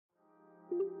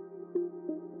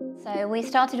So we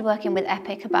started working with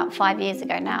Epic about 5 years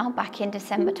ago now, back in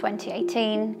December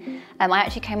 2018. I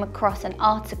actually came across an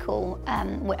article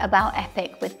about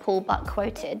Epic with Paul Buck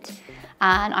quoted,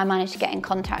 and I managed to get in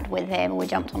contact with him. We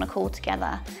jumped on a call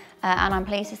together, and I'm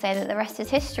pleased to say that the rest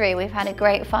is history. We've had a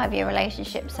great 5-year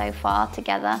relationship so far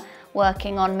together,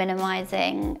 working on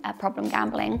minimising problem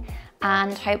gambling,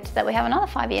 and hoped that we have another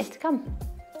 5 years to come.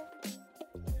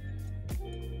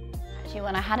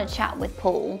 When I had a chat with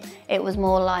Paul, it was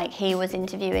more like he was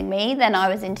interviewing me than I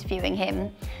was interviewing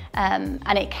him.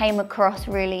 And it came across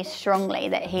really strongly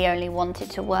that he only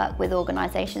wanted to work with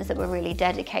organisations that were really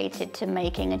dedicated to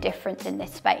making a difference in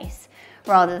this space,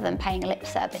 rather than paying lip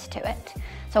service to it.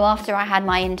 So after I had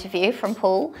my interview from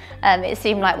Paul, it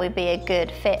seemed like we'd be a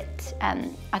good fit.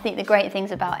 I think the great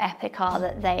things about Epic are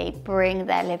that they bring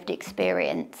their lived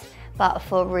experience, but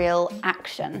for real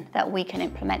action that we can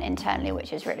implement internally,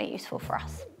 which is really useful for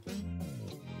us.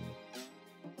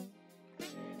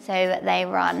 So they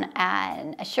run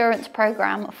an assurance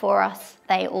program for us.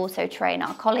 They also train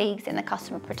our colleagues in the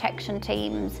customer protection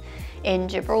teams in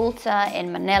Gibraltar,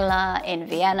 in Manila, in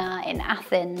Vienna, in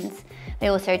Athens. They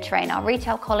also train our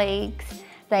retail colleagues.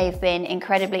 They've been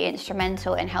incredibly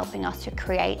instrumental in helping us to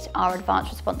create our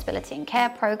advanced responsibility and care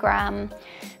program.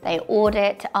 They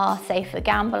audit our safer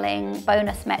gambling,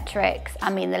 bonus metrics. I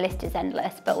mean, the list is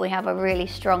endless, but we have a really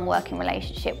strong working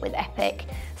relationship with Epic.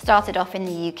 Started off in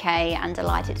the UK and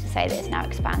delighted to say that it's now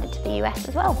expanded to the US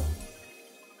as well.